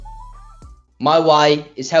My why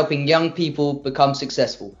is helping young people become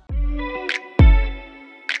successful.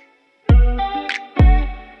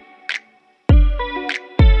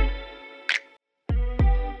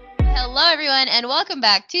 Hello, everyone, and welcome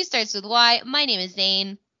back to Starts With Why. My name is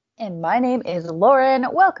Zane. And my name is Lauren.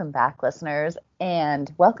 Welcome back, listeners.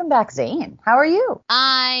 And welcome back, Zane. How are you?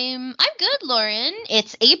 I'm good, Lauren.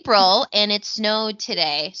 It's April, and it snowed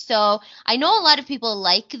today. So I know a lot of people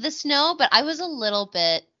like the snow, but I was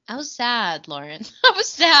sad, Lauren. I was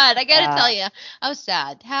sad. I got to tell you, I was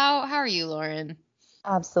sad. How are you, Lauren?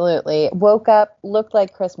 Absolutely. Woke up, looked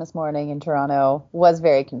like Christmas morning in Toronto, was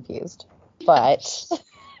very confused. But...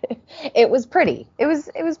 It was pretty. It was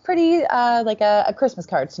pretty like a Christmas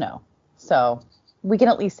card snow. So we can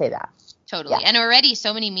at least say that. Totally. Yeah. And already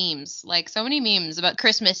so many memes about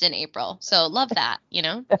Christmas in April. So love that, you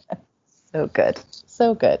know? So good.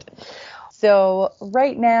 So good. So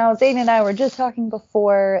right now, Zane and I were just talking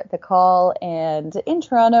before the call, and in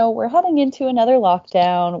Toronto, we're heading into another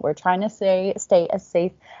lockdown. We're trying to stay as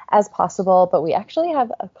safe as possible, but we actually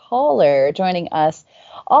have a caller joining us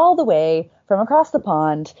all the way from across the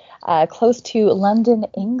pond, close to London,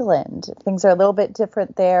 England. Things are a little bit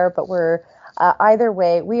different there, but we're either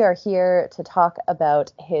way, we are here to talk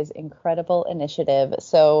about his incredible initiative.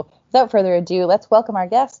 So without further ado, let's welcome our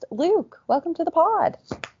guest, Luke. Welcome to the pod.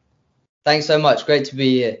 Thanks so much. Great to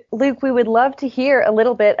be here. Luke, we would love to hear a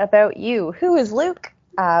little bit about you. Who is Luke?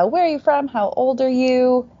 Where are you from? How old are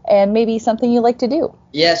you? And maybe something you like to do.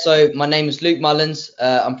 Yeah, so my name is Luke Mullins.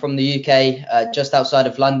 I'm from the UK, just outside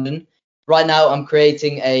of London. Right now, I'm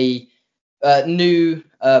creating a new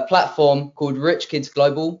platform called Rich Kids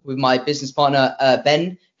Global with my business partner,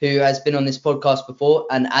 Ben, who has been on this podcast before,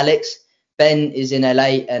 and Alex. Ben is in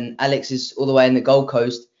LA and Alex is all the way in the Gold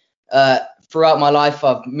Coast. Throughout my life,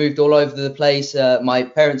 I've moved all over the place. My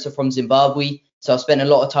parents are from Zimbabwe, so I've spent a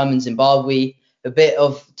lot of time in Zimbabwe, a bit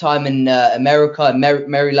of time in America, in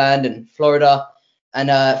Maryland and Florida,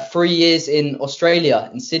 and 3 years in Australia,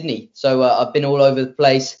 in Sydney. So I've been all over the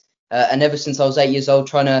place, and ever since I was 8 years old,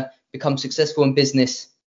 trying to become successful in business.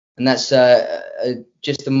 And that's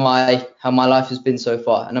just how my life has been so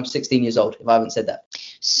far. And I'm 16 years old, if I haven't said that.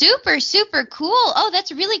 Super, super cool. Oh,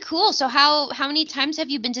 that's really cool. So how many times have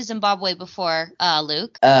you been to Zimbabwe before,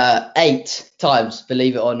 Luke? 8 times,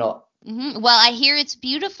 believe it or not. Mm-hmm. Well, I hear it's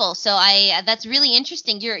beautiful. So that's really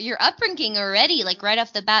interesting. Your upbringing already, like right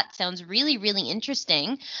off the bat, sounds really, really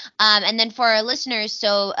interesting. And then for our listeners,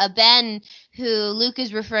 so Ben, who Luke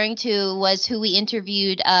is referring to, was who we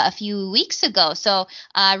interviewed a few weeks ago. So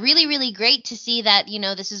really, really great to see that, you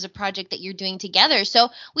know, this is a project that you're doing together. So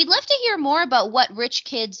we'd love to hear more about what Rich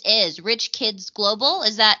Kids is. Rich Kids Global,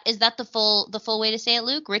 is that the full way to say it,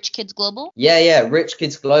 Luke? Rich Kids Global? Yeah, Rich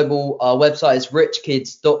Kids Global. Our website is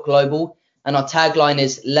richkids.global, and our tagline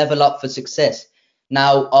is Level Up for Success.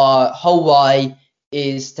 Now, our whole why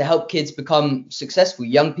is to help kids become successful,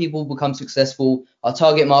 young people become successful. Our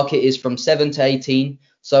target market is from 7 to 18.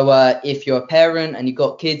 So if you're a parent and you've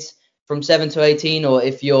got kids from 7 to 18, or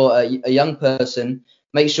if you're a young person,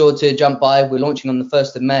 make sure to jump by. We're launching on the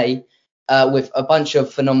 1st of May with a bunch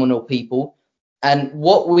of phenomenal people. And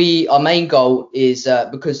our main goal is,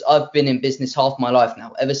 because I've been in business half my life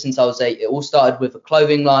now, ever since I was 8, it all started with a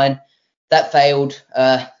clothing line. That failed.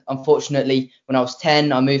 Unfortunately, when I was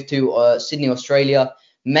 10, I moved to Sydney, Australia.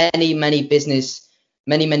 Many businesses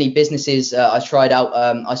I tried out.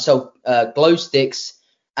 I sold glow sticks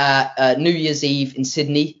at New Year's Eve in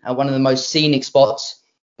Sydney, at one of the most scenic spots.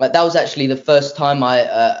 That was actually the first time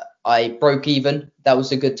I broke even. That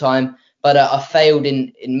was a good time. But I failed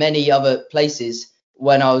in many other places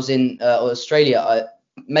when I was in Australia.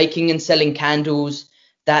 Making and selling candles,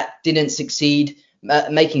 that didn't succeed.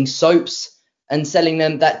 Making soaps and selling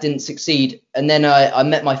them, that didn't succeed. And then I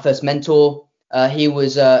met my first mentor. He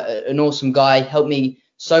was an awesome guy, helped me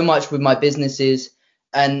so much with my businesses.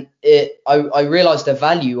 And I realized the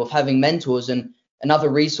value of having mentors and other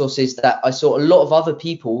resources, that I saw a lot of other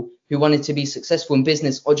people who wanted to be successful in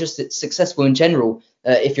business, or just successful in general.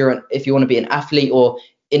 If you want to be an athlete, or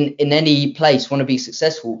in any place want to be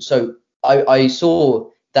successful. So I saw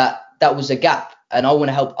that was a gap, and I want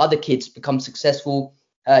to help other kids become successful,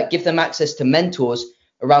 give them access to mentors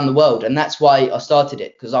around the world. And that's why I started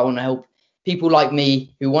it, because I want to help people like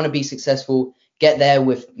me who want to be successful get there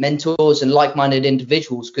with mentors and like-minded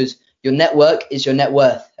individuals, because your network is your net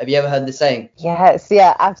worth. Have you ever heard the saying? Yes,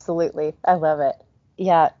 yeah, absolutely. I love it.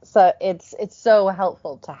 Yeah, so it's so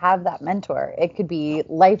helpful to have that mentor. It could be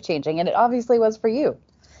life-changing, and it obviously was for you.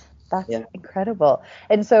 That's incredible.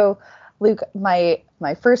 And so, Luke, my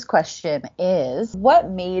first question is, what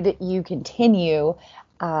made you continue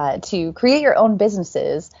to create your own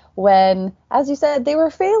businesses when, as you said, they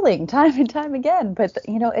were failing time and time again. But,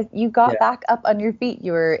 you got back up on your feet.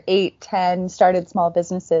 You were 8, 10, started small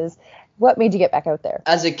businesses. What made you get back out there?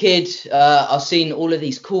 As a kid, I've seen all of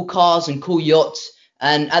these cool cars and cool yachts.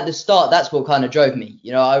 And at the start, that's what kind of drove me.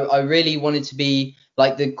 I really wanted to be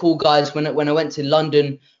like the cool guys. When I went to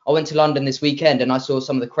London, I went to London this weekend and I saw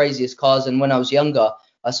some of the craziest cars. And when I was younger,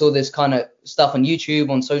 I saw this kind of stuff on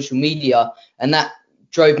YouTube, on social media, and that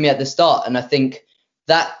drove me at the start. And I think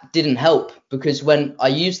that didn't help, because when I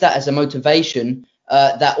used that as a motivation,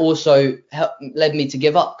 that also led me to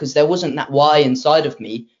give up, because there wasn't that why inside of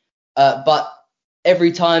me. But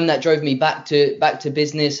every time that drove me back to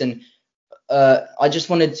business, and I just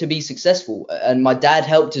wanted to be successful. And my dad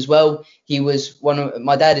helped as well.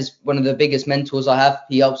 My dad is one of the biggest mentors I have.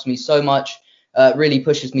 He helps me so much, really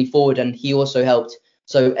pushes me forward, and he also helped.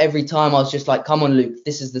 So every time I was just like, come on, Luke,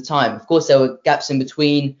 this is the time. Of course, there were gaps in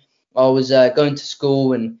between. I was going to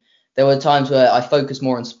school, and there were times where I focused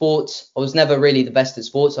more on sports. I was never really the best at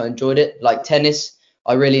sports. I enjoyed it, like tennis.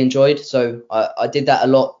 I really enjoyed. So I did that a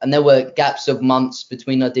lot. And there were gaps of months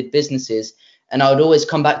between I did businesses, and I would always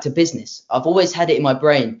come back to business. I've always had it in my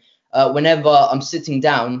brain. Whenever I'm sitting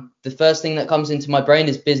down, the first thing that comes into my brain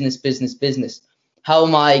is business, business, business. How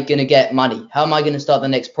am I going to get money? How am I going to start the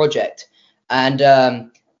next project? And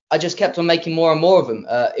I just kept on making more and more of them.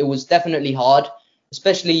 It was definitely hard,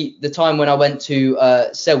 especially the time when I went to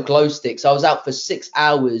sell glow sticks. I was out for 6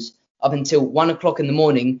 hours up until 1 o'clock in the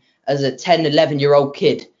morning as a 10, 11-year-old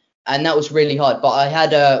kid. And that was really hard. But I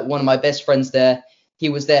had one of my best friends there. He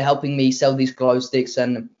was there helping me sell these glow sticks.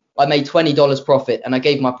 And I made $20 profit. And I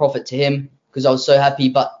gave my profit to him because I was so happy.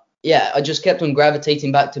 But yeah, I just kept on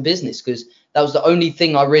gravitating back to business because that was the only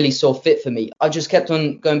thing I really saw fit for me. I just kept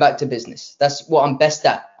on going back to business. That's what I'm best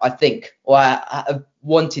at, I think, or I have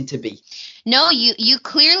wanted to be. No, you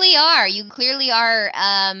clearly are. You clearly are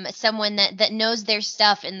someone that knows their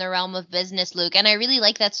stuff in the realm of business, Luke. And I really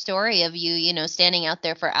like that story of you standing out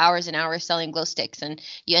there for hours and hours selling glow sticks, and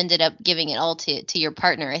you ended up giving it all to your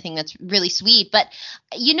partner. I think that's really sweet. But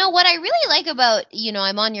what I really like about,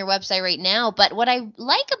 I'm on your website right now, but what I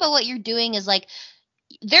like about what you're doing is like,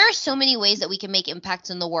 there are so many ways that we can make impacts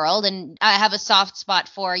in the world. And I have a soft spot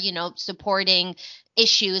for, supporting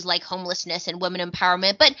issues like homelessness and women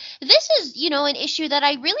empowerment. But this is, an issue that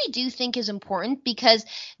I really do think is important, because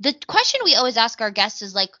the question we always ask our guests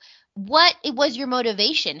is like, what was your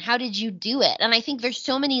motivation? How did you do it? And I think there's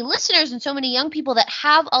so many listeners and so many young people that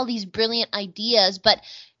have all these brilliant ideas, but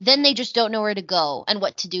then they just don't know where to go and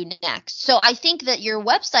what to do next. So I think that your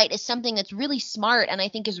website is something that's really smart, and I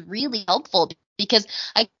think is really helpful, because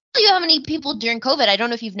I tell you how many people during COVID, I don't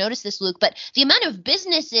know if you've noticed this, Luke, but the amount of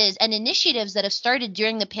businesses and initiatives that have started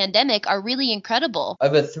during the pandemic are really incredible.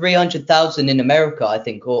 Over 300,000 in America, I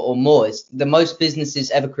think, or more. It's the most businesses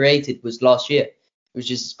ever created was last year. It was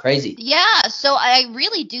just crazy. Yeah, so I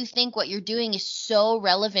really do think what you're doing is so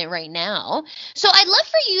relevant right now. So I'd love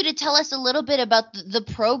for you to tell us a little bit about the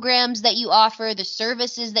programs that you offer, the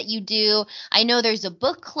services that you do. I know there's a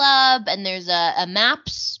book club and there's a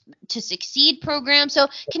Maps to Succeed program. So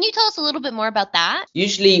can you tell us a little bit more about that?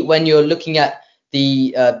 Usually when you're looking at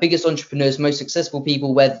the biggest entrepreneurs, most successful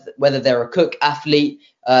people, whether they're a cook, athlete,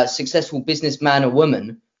 successful businessman or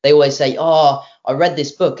woman, they always say, oh, I read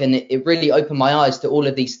this book and it really opened my eyes to all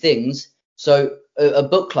of these things. So a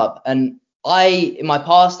book club. And in my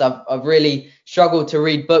past, I've really struggled to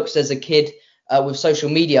read books as a kid with social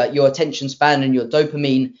media. Your attention span and your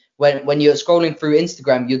dopamine, when you're scrolling through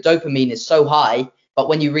Instagram, your dopamine is so high, but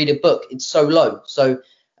when you read a book, it's so low. So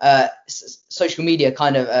social media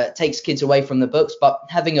kind of takes kids away from the books, but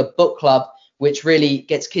having a book club, which really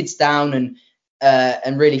gets kids down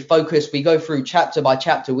and really focus. We go through chapter by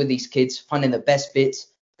chapter with these kids, finding the best bits.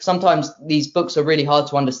 Sometimes these books are really hard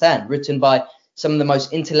to understand, written by some of the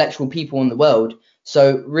most intellectual people in the world.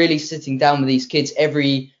 So really sitting down with these kids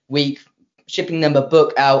every week, shipping them a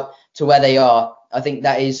book out to where they are. I think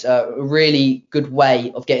that is a really good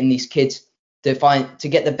way of getting these kids to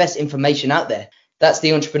get the best information out there. That's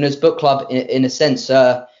the Entrepreneurs Book Club in a sense.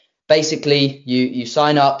 Basically, you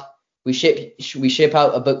sign up. We ship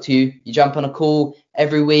out a book to you. You jump on a call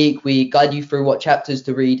every week. We guide you through what chapters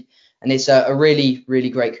to read. And it's a really, really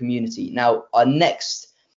great community. Now, our next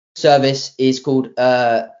service is called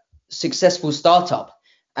Successful Startup.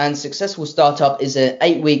 And Successful Startup is an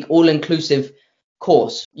 8-week all-inclusive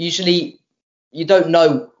course. Usually, you don't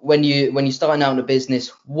know when you're starting out in a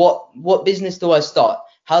business, what business do I start?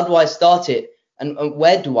 How do I start it? And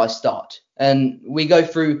where do I start? And we go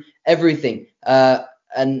through everything.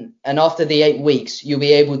 and after the 8 weeks, you'll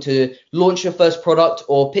be able to launch your first product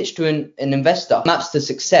or pitch to an investor. Maps to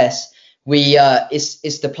Success,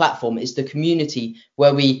 it's the platform, it's the community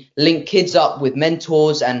where we link kids up with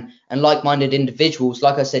mentors and like-minded individuals.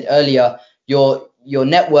 Like I said earlier, your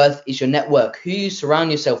net worth is your network. Who you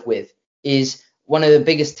surround yourself with is one of the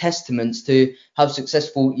biggest testaments to how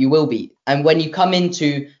successful you will be. And when you come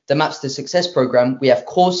into the Maps to Success program, we have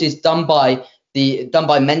courses done by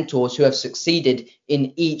mentors who have succeeded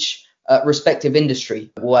in each respective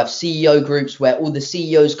industry. We'll have CEO groups where all the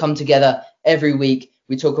CEOs come together every week.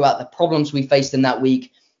 We talk about the problems we faced in that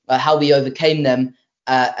week, how we overcame them,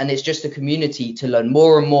 and it's just a community to learn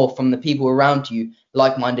more and more from the people around you,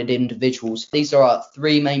 like-minded individuals. These are our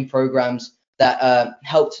 3 main programs that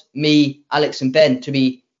helped me, Alex, and Ben to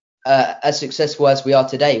be as successful as we are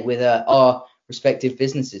today with our respective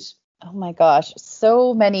businesses. Oh my gosh,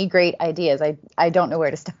 so many great ideas. I don't know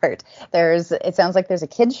where to start. It sounds like there's a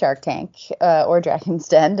kid Shark Tank or Dragon's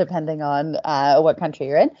Den, depending on what country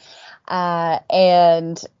you're in.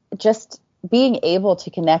 And just being able to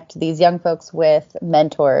connect these young folks with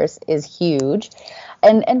mentors is huge.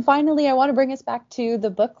 And finally, I want to bring us back to the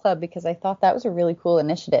book club because I thought that was a really cool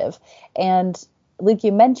initiative. And Luke,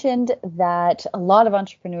 you mentioned that a lot of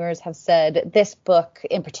entrepreneurs have said this book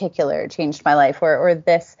in particular changed my life, or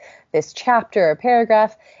this chapter or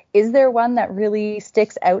paragraph. Is there one that really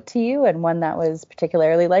sticks out to you and one that was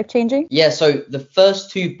particularly life-changing? Yeah, so the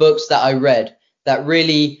first 2 books that I read that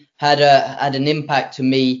really had an impact to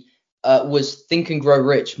me was Think and Grow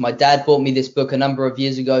Rich. My dad bought me this book a number of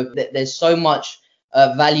years ago. There's so much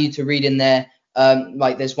value to read in there.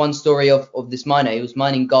 Like there's one story of this miner. He was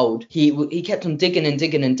mining gold. He kept on digging and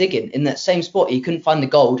digging and digging in that same spot. He couldn't find the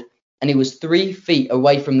gold, and he was 3 feet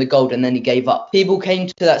away from the gold, and then he gave up. People came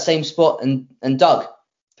to that same spot and dug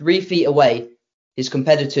 3 feet away. His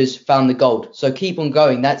competitors found the gold. So keep on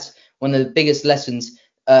going. That's one of the biggest lessons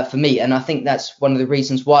for me, and I think that's one of the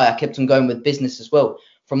reasons why I kept on going with business as well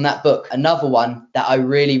from that book. Another one that I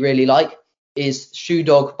really, really like is Shoe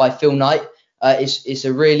Dog by Phil Knight. It's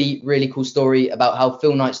a really, really cool story about how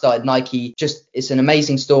Phil Knight started Nike. It's an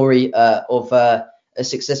amazing story of a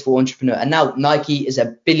successful entrepreneur. And now Nike is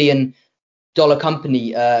 $1 billion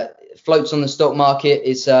company, floats on the stock market.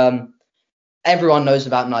 It's everyone knows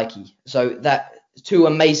about Nike. So that 2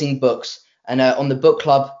 amazing books. And on the book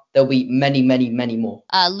club, there'll be many, many, many more.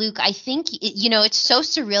 Luke, I think, it's so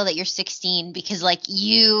surreal that you're 16 because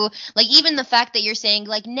even the fact that you're saying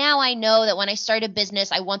now I know that when I start a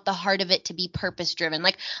business, I want the heart of it to be purpose driven.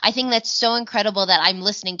 I think that's so incredible that I'm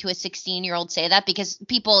listening to a 16-year-old say that because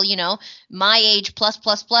people, my age plus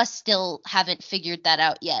still haven't figured that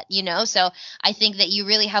out yet, So I think that you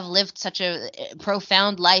really have lived such a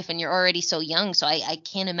profound life and you're already so young. So I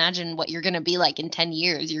can't imagine what you're going to be like in 10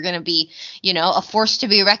 years. You're going to be, a force to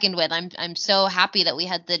be reckoned with. I'm so happy that we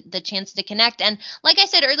had the chance to connect. And like I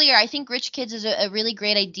said earlier, I think Rich Kids is a really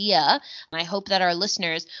great idea. I hope that our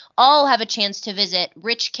listeners all have a chance to visit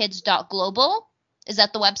richkids.global. Is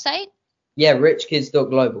that the website? Yeah,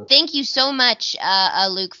 richkids.global. Thank you so much,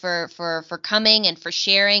 Luke, for coming and for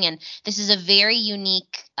sharing. And this is a very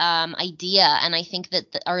unique idea, and I think that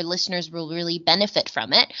our listeners will really benefit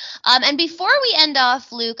from it. And before we end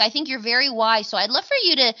off, Luke, I think you're very wise, so I'd love for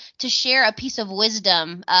you to share a piece of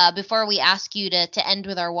wisdom before we ask you to end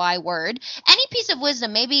with our why word. Any piece of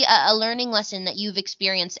wisdom, maybe a learning lesson that you've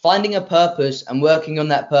experienced. Finding a purpose and working on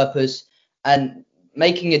that purpose and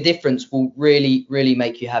making a difference will really, really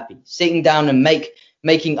make you happy. Sitting down and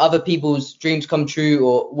making other people's dreams come true,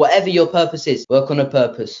 or whatever your purpose is, work on a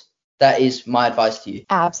purpose. That is my advice to you.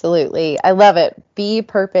 Absolutely. I love it. Be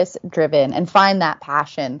purpose driven and find that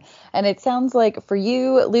passion. And it sounds like for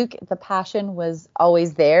you, Luke, the passion was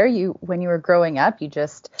always there. When you were growing up,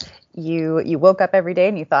 you woke up every day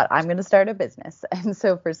and you thought, I'm going to start a business. And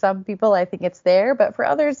so for some people, I think it's there, but for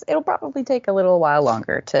others, it'll probably take a little while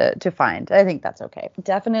longer to find. I think that's okay.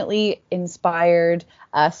 Definitely inspired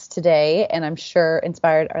us today, and I'm sure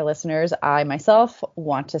inspired our listeners. I myself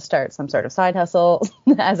want to start some sort of side hustle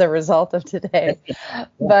as a result of today.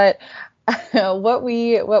 But what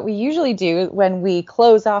we usually do when we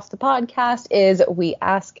close off the podcast is we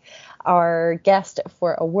ask our guest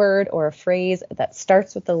for a word or a phrase that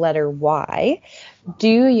starts with the letter Y.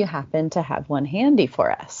 Do you happen to have one handy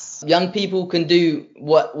for us? Young people can do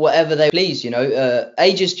whatever they please,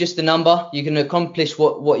 age is just a number. You can accomplish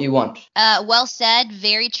what you want. Well said.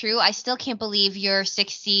 Very true. I still can't believe you're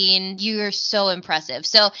 16. You're so impressive.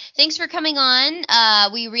 So thanks for coming on.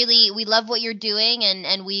 We love what you're doing,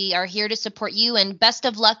 and we are here to support you, and best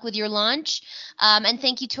of luck with your launch. And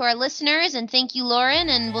thank you to our listeners, and thank you, Lauren,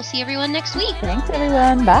 and we'll see everybody everyone next week. Thanks,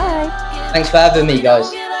 everyone. Bye. Thanks for having me, guys.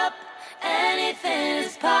 Anything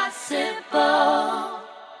is possible.